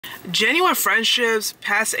Genuine friendships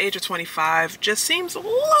past the age of 25 just seems a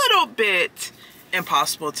little bit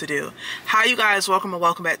impossible to do. Hi you guys, welcome and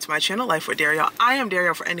welcome back to my channel, Life with Dario. I am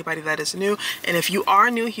Dario for anybody that is new, and if you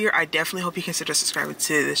are new here, I definitely hope you consider subscribing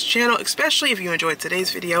to this channel, especially if you enjoyed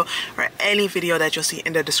today's video or any video that you'll see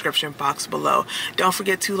in the description box below. Don't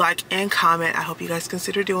forget to like and comment. I hope you guys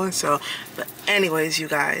consider doing so. But anyways, you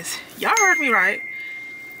guys, y'all heard me right.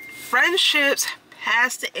 Friendships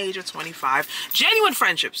past the age of 25, genuine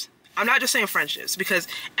friendships. I'm not just saying friendships, because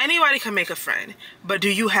anybody can make a friend, but do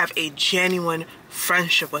you have a genuine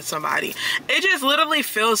friendship with somebody? It just literally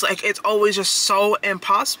feels like it's always just so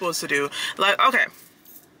impossible to do. Like, okay,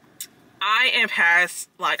 I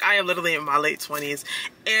am literally in my late 20s,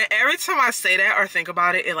 and every time I say that or think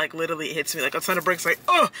about it, it like literally hits me like a ton of bricks, like,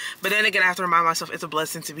 oh. But then again, I have to remind myself it's a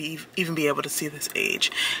blessing to even be able to see this age.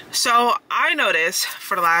 So I noticed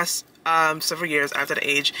for the last several years after the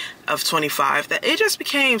age of 25 that it just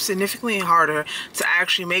became significantly harder to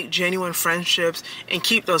actually make genuine friendships and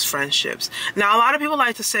keep those friendships. Now, a lot of people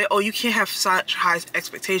like to say, oh, you can't have such high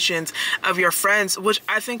expectations of your friends, which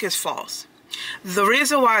I think is false. The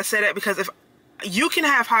reason why I say that, because if you can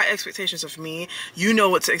have high expectations of me, you know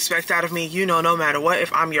what to expect out of me, you know no matter what,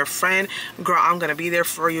 if I'm your friend, girl, I'm gonna be there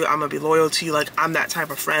for you, I'm gonna be loyal to you, like I'm that type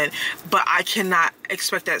of friend. But I cannot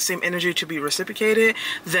expect that same energy to be reciprocated,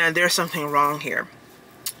 then there's something wrong here.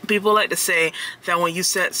 People like to say that when you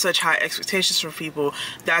set such high expectations from people,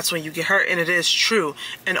 that's when you get hurt, and it is true.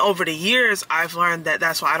 And over the years, I've learned that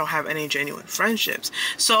that's why I don't have any genuine friendships.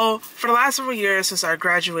 So for the last several years since I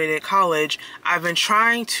graduated college, I've been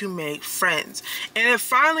trying to make friends. And it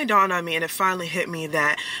finally dawned on me, and it finally hit me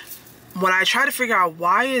that when I try to figure out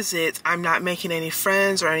why is it I'm not making any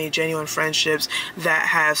friends or any genuine friendships that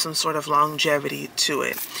have some sort of longevity to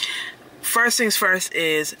it. First things first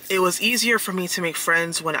is it was easier for me to make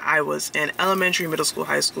friends when I was in elementary, middle school,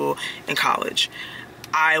 high school, and college.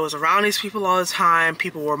 I was around these people all the time.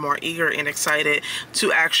 People were more eager and excited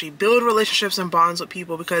to actually build relationships and bonds with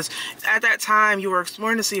people, because at that time you were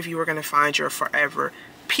exploring to see if you were going to find your forever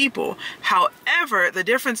people. However, the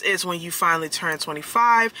difference is when you finally turn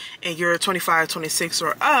 25 and you're 25, 26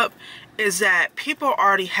 or up, is that people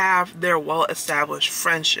already have their well-established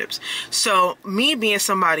friendships. So me being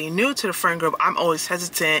somebody new to the friend group, I'm always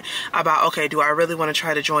hesitant about, okay, do I really want to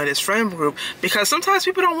try to join this friend group? Because sometimes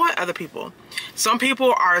people don't want other people. Some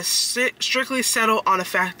people are strictly settled on the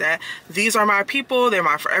fact that these are my people, they're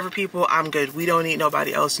my forever people, I'm good, we don't need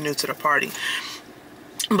nobody else new to the party.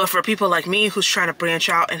 But for people like me who's trying to branch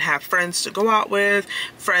out and have friends to go out with,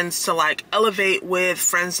 friends to like elevate with,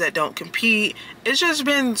 friends that don't compete, it's just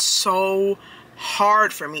been so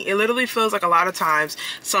hard for me. It literally feels like a lot of times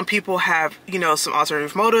some people have, you know, some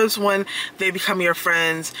alternative motives when they become your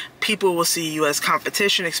friends. People will see you as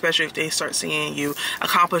competition, especially if they start seeing you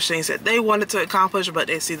accomplish things that they wanted to accomplish, but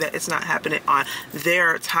they see that it's not happening on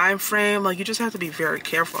their time frame. Like, you just have to be very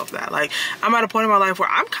careful of that. Like, I'm at a point in my life where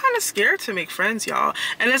I'm kind of scared to make friends, y'all.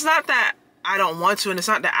 And it's not that I don't want to, and it's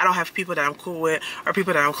not that I don't have people that I'm cool with or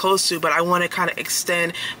people that I'm close to, but I want to kind of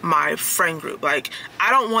extend my friend group. Like, I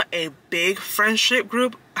don't want a big friendship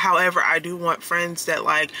group. However, I do want friends that,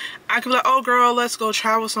 like, I can be like, oh girl, let's go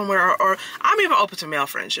travel somewhere, or I'm even open to male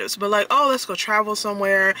friendships, but like, oh, let's go travel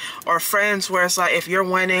somewhere. Or friends where it's like, if you're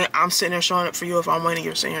winning, I'm sitting there showing up for you. If I'm winning,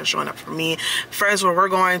 you're sitting here showing up for me. Friends where we're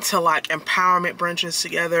going to like empowerment brunches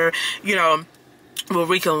together, you know, where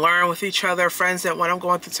we can learn with each other. Friends that when I'm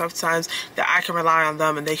going through tough times, that I can rely on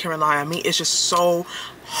them and they can rely on me. It's just so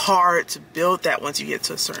hard to build that once you get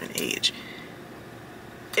to a certain age.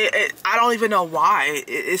 I don't even know why.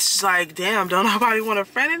 It's just like, damn, don't nobody want a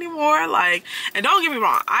friend anymore? Like, and don't get me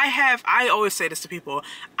wrong, I always say this to people,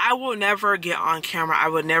 I will never get on camera, I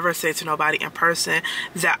would never say to nobody in person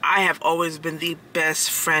that I have always been the best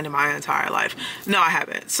friend in my entire life. No, I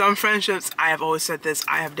haven't. Some friendships, I have always said this,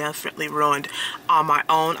 I have definitely ruined on my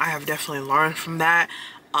own. I have definitely learned from that.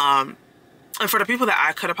 And for the people that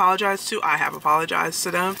I could apologize to, I have apologized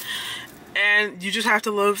to them. And you just have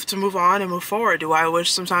to live to move on and move forward. Do I wish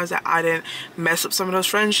sometimes that I didn't mess up some of those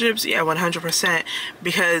friendships? Yeah, 100%.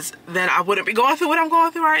 Because then I wouldn't be going through what I'm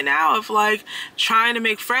going through right now of like trying to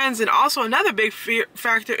make friends. And also another big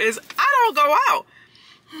factor is I don't go out.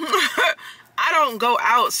 I don't go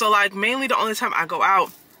out. So like mainly the only time I go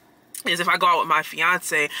out is if I go out with my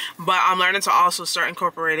fiance. But I'm learning to also start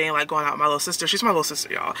incorporating like going out with my little sister. She's my little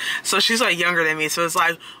sister, y'all. So she's like younger than me. So it's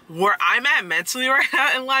like where I'm at mentally right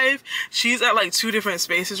now in life, she's at like 2 different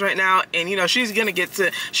spaces right now. And you know, she's gonna get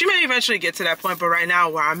to, she may eventually get to that point, but right now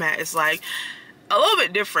where I'm at is like a little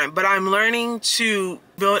bit different. But I'm learning to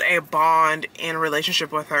build a bond and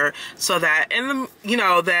relationship with her so that in the, you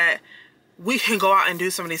know, that we can go out and do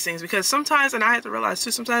some of these things, because sometimes, and I have to realize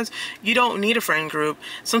too, sometimes you don't need a friend group.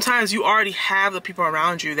 Sometimes you already have the people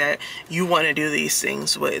around you that you want to do these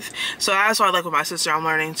things with. So that's why, like with my sister, I'm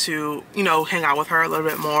learning to, you know, hang out with her a little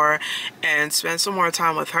bit more and spend some more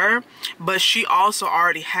time with her. But she also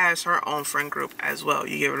already has her own friend group as well.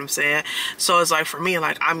 You get what I'm saying? So it's like, for me,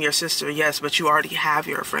 like, I'm your sister, yes, but you already have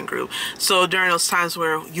your friend group. So during those times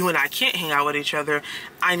where you and I can't hang out with each other,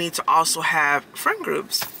 I need to also have friend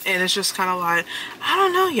groups. And it's just kind of like, I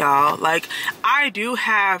don't know, y'all. Like, I do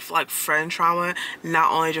have like friend trauma,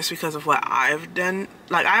 not only just because of what I've done.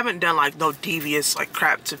 Like, I haven't done like no devious like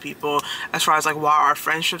crap to people as far as like why our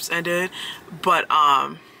friendships ended, but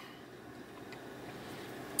I've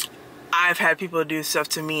had people do stuff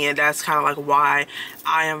to me, and that's kind of like why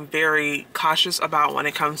I am very cautious about when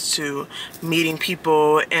it comes to meeting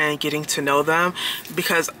people and getting to know them,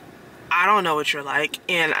 because I don't know what you're like.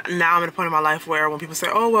 And now I'm at a point in my life where when people say,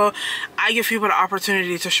 oh, well, I give people the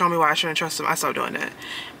opportunity to show me why I shouldn't trust them, I stop doing that.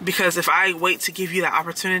 Because if I wait to give you that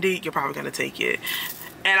opportunity, you're probably going to take it.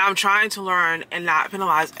 And I'm trying to learn and not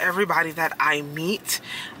penalize everybody that I meet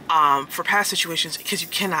for past situations, because you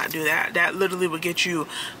cannot do that. That literally would get you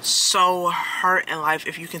so hurt in life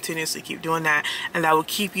if you continuously keep doing that, and that will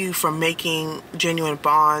keep you from making genuine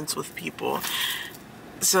bonds with people.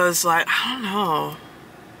 So it's like, I don't know.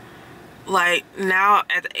 Like, now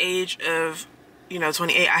at the age of, you know,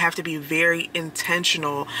 28, I have to be very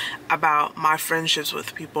intentional about my friendships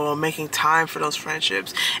with people, making time for those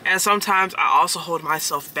friendships. And sometimes I also hold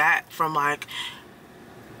myself back from like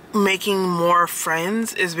making more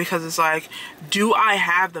friends, is because it's like, do I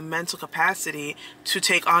have the mental capacity to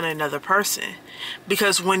take on another person?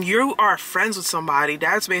 Because when you are friends with somebody,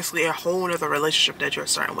 that's basically a whole other relationship that you're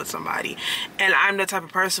starting with somebody. And I'm the type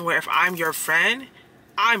of person where if I'm your friend,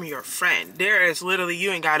 I'm your friend. There is literally,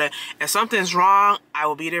 you ain't gotta, if something's wrong, I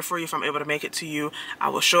will be there for you. If I'm able to make it to you, I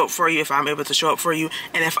will show up for you if I'm able to show up for you.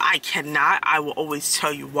 And if I cannot, I will always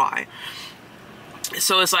tell you why.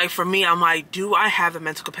 So it's like, for me, I'm like, do I have the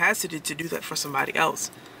mental capacity to do that for somebody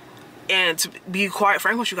else? And to be quite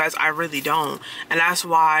frank with you guys, I really don't. And that's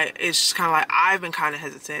why it's just kind of like, I've been kind of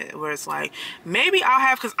hesitant, where it's like, maybe I'll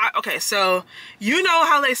have, because okay, so you know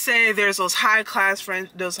how they say there's those high class friends,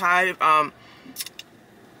 those high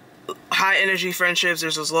energy friendships,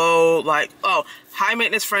 there's those low, like, oh, high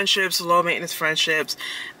maintenance friendships, low maintenance friendships.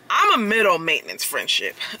 I'm a middle maintenance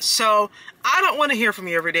friendship. So I don't want to hear from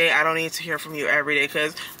you every day. I don't need to hear from you every day,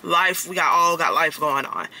 because life, we all got life going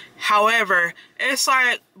on. However, it's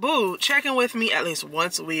like, boo, check in with me at least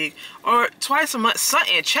once a week or twice a month.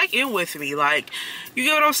 Something, check in with me. Like, you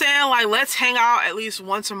get what I'm saying? Like, let's hang out at least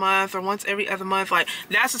once a month or once every other month. Like,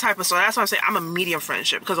 that's the type of, so that's why I say I'm a medium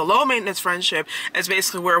friendship, because a low maintenance friendship is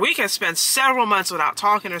basically where we can spend several months without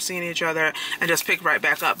talking or seeing each other and just pick right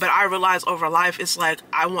back up. But I realize over life, it's like,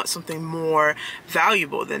 I want something more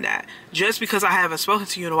valuable than that. Just because I haven't spoken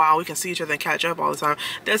to you in a while, we can see each other and catch up all the time,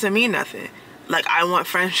 doesn't mean nothing. Like, I want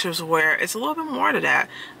friendships where it's a little bit more to that.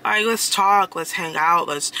 Like, let's talk, let's hang out,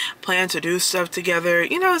 let's plan to do stuff together.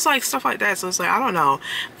 You know, it's like stuff like that. So it's like, I don't know.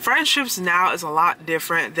 Friendships now is a lot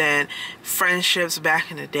different than friendships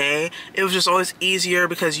back in the day. It was just always easier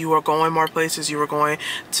because you were going more places. You were going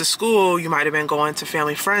to school. You might have been going to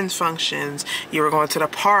family friends functions. You were going to the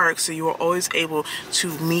park. So you were always able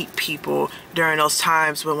to meet people during those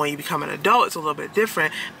times. But when you become an adult, it's a little bit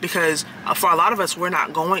different, because for a lot of us, we're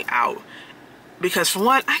not going out. Because for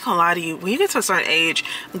one, I ain't gonna lie to you, when you get to a certain age,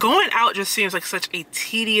 going out just seems like such a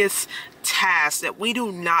tedious task that we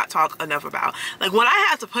do not talk enough about. Like, when I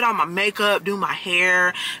have to put on my makeup, do my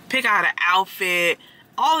hair, pick out an outfit,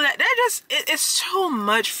 all of that, it's too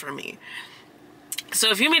much for me. So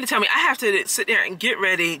if you mean to tell me I have to sit there and get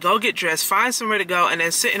ready, go get dressed, find somewhere to go, and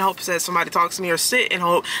then sit in hopes that somebody talks to me, or sit in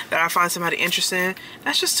hope that I find somebody interesting,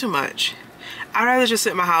 that's just too much. I'd rather just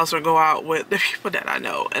sit in my house or go out with the people that I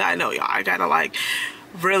know. And I know, y'all, I gotta like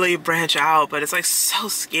really branch out, but it's like so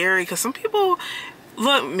scary, because some people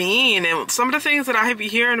look mean, and some of the things that I be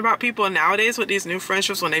hearing about people nowadays with these new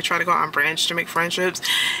friendships, when they try to go out and branch to make friendships,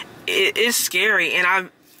 it is scary. And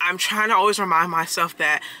I'm trying to always remind myself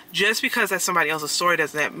that just because that's somebody else's story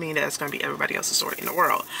doesn't mean that it's gonna be everybody else's story in the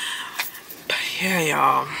world. But yeah,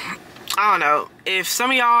 y'all, I don't know. If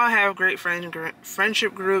some of y'all have great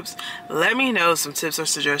friendship groups, let me know some tips or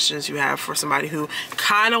suggestions you have for somebody who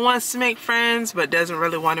kind of wants to make friends but doesn't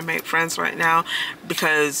really want to make friends right now,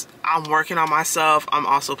 because I'm working on myself. I'm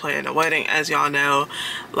also planning a wedding, as y'all know.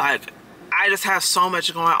 Like, I just have so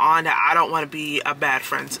much going on that I don't want to be a bad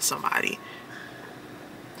friend to somebody.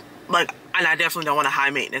 Like, And I definitely don't want a high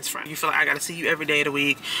maintenance friend. You feel like I gotta see you every day of the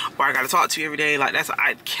week, or I gotta talk to you every day. Like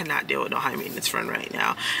I cannot deal with no high maintenance friend right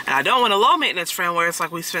now. And I don't want a low maintenance friend where it's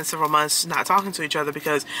like we spend several months not talking to each other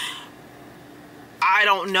because I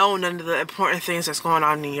don't know none of the important things that's going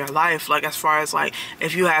on in your life. Like as far as like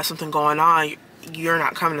if you have something going on, you're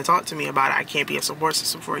not coming to talk to me about it. I can't be a support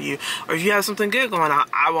system for you. Or if you have something good going on,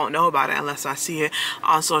 I won't know about it unless I see it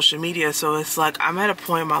on social media. So it's like I'm at a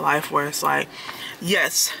point in my life where it's like,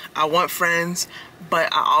 yes, I want friends,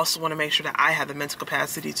 but I also want to make sure that I have the mental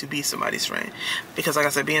capacity to be somebody's friend. Because like I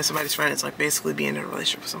said, being somebody's friend is like basically being in a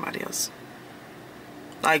relationship with somebody else.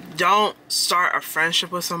 Like, don't start a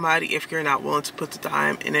friendship with somebody if you're not willing to put the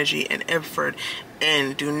time, energy, and effort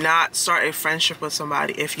in. Do not start a friendship with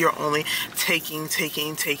somebody if you're only taking,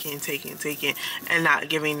 and not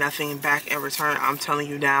giving nothing back in return. I'm telling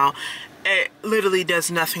you now, it literally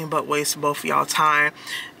does nothing but waste both of y'all time.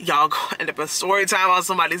 Y'all go end up a story time on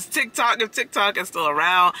somebody's TikTok if TikTok is still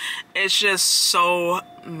around. It's just so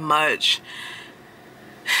much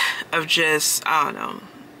of just, I don't know.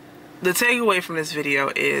 The takeaway from this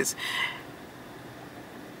video is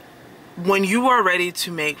when you are ready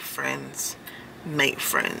to make friends, make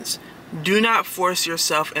friends. Do not force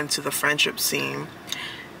yourself into the friendship scene.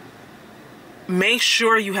 Make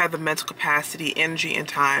sure you have the mental capacity, energy, and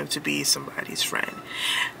time to be somebody's friend.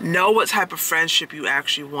 Know what type of friendship you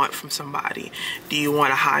actually want from somebody. Do you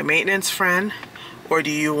want a high maintenance friend? Or do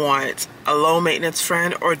you want a low maintenance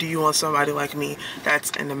friend? Or do you want somebody like me that's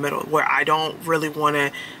in the middle where I don't really want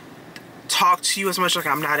to talk to you as much, like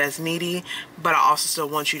I'm not as needy, but I also still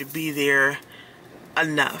want you to be there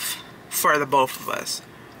enough for the both of us.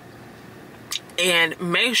 And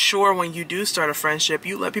make sure when you do start a friendship,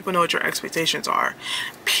 you let people know what your expectations are.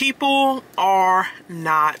 People are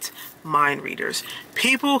not mind readers.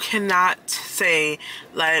 People cannot say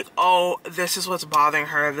like, oh, this is what's bothering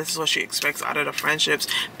her, this is what she expects out of the friendships.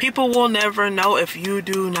 People will never know if you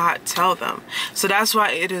do not tell them. So that's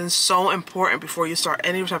why it is so important before you start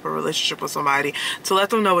any type of relationship with somebody to let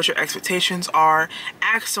them know what your expectations are.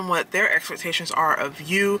 Ask them what their expectations are of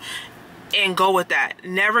you, and go with that.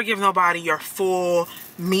 Never give nobody your full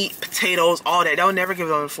meat, potatoes, all that. Don't never give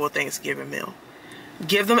them a full Thanksgiving meal.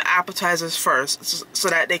 Give them appetizers first so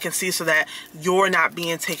that they can see, so that you're not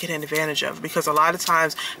being taken advantage of. Because a lot of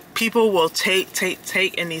times people will take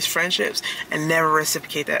in these friendships and never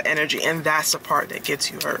reciprocate that energy. And that's the part that gets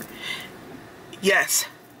you hurt. Yes,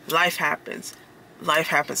 life happens. Life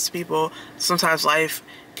happens to people. Sometimes life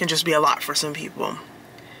can just be a lot for some people.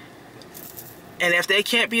 And if they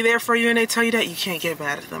can't be there for you and they tell you that, you can't get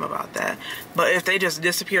mad at them about that. But if they just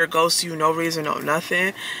disappear, ghost you, no reason, no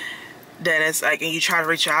nothing, then it's like, and you try to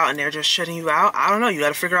reach out and they're just shutting you out, I don't know. You got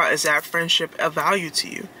to figure out, is that friendship of value to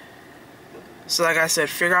you? So like I said,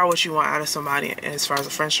 figure out what you want out of somebody as far as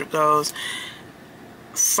a friendship goes.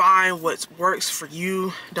 Find what works for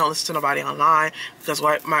you. Don't listen to nobody online, because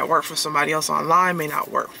what might work for somebody else online may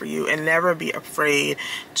not work for you. And never be afraid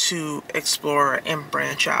to explore and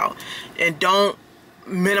branch out. And don't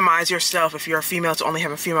minimize yourself if you're a female to only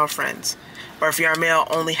having female friends, or if you're a male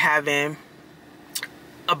only having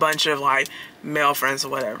a bunch of like male friends or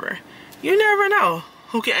whatever. You never know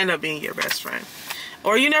who can end up being your best friend.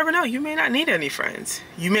 Or you never know, you may not need any friends.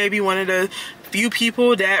 You may be one of the few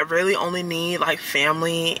people that really only need like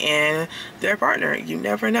family and their partner. You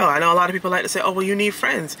never know. I know a lot of people like to say, oh, well, you need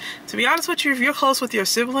friends. To be honest with you, if you're close with your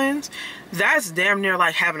siblings, that's damn near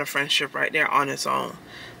like having a friendship right there on its own.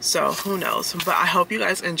 So who knows? But I hope you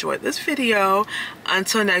guys enjoyed this video.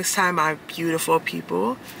 Until next time, my beautiful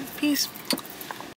people, peace.